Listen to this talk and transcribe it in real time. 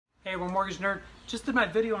Hey, we're Mortgage Nerd. Just did my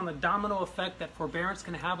video on the domino effect that forbearance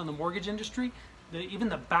can have on the mortgage industry, even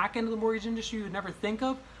the back end of the mortgage industry you would never think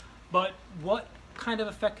of. But what kind of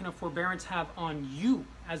effect can a forbearance have on you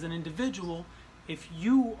as an individual if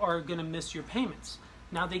you are going to miss your payments?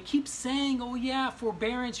 Now, they keep saying, oh yeah,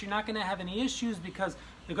 forbearance, you're not going to have any issues because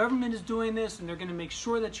the government is doing this and they're going to make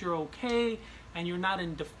sure that you're okay and you're not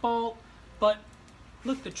in default. But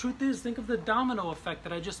look, the truth is, think of the domino effect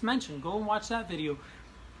that I just mentioned. Go and watch that video.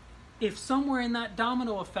 If somewhere in that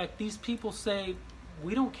domino effect, these people say,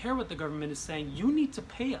 we don't care what the government is saying, you need to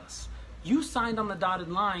pay us. You signed on the dotted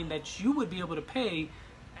line that you would be able to pay,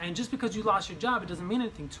 and just because you lost your job, it doesn't mean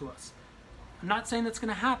anything to us. I'm not saying that's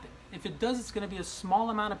going to happen. If it does, it's going to be a small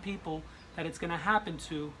amount of people that it's going to happen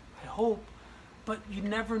to, I hope, but you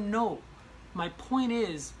never know. My point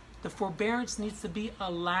is, the forbearance needs to be a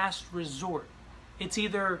last resort. It's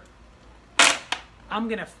either, I'm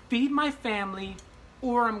going to feed my family,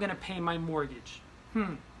 or I'm going to pay my mortgage.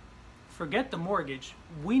 Forget the mortgage.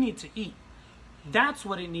 We need to eat. That's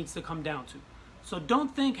what it needs to come down to. So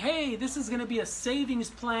don't think, hey, this is going to be a savings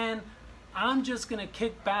plan. I'm just going to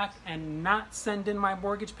kick back and not send in my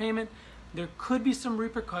mortgage payment. There could be some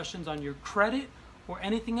repercussions on your credit or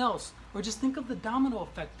anything else. Or just think of the domino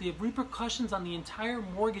effect, the repercussions on the entire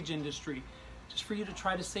mortgage industry. Just for you to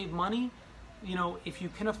try to save money, you know, if you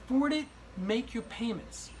can afford it, make your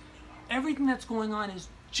payments. Everything that's going on is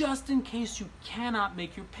just in case you cannot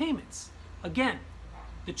make your payments. Again,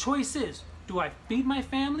 the choice is, do I feed my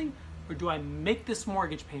family or do I make this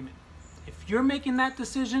mortgage payment? If you're making that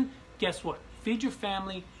decision, guess what? Feed your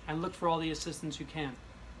family and look for all the assistance you can.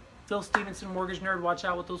 Phil Stevenson, Mortgage Nerd. Watch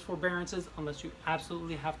out with those forbearances unless you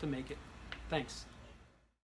absolutely have to make it. Thanks.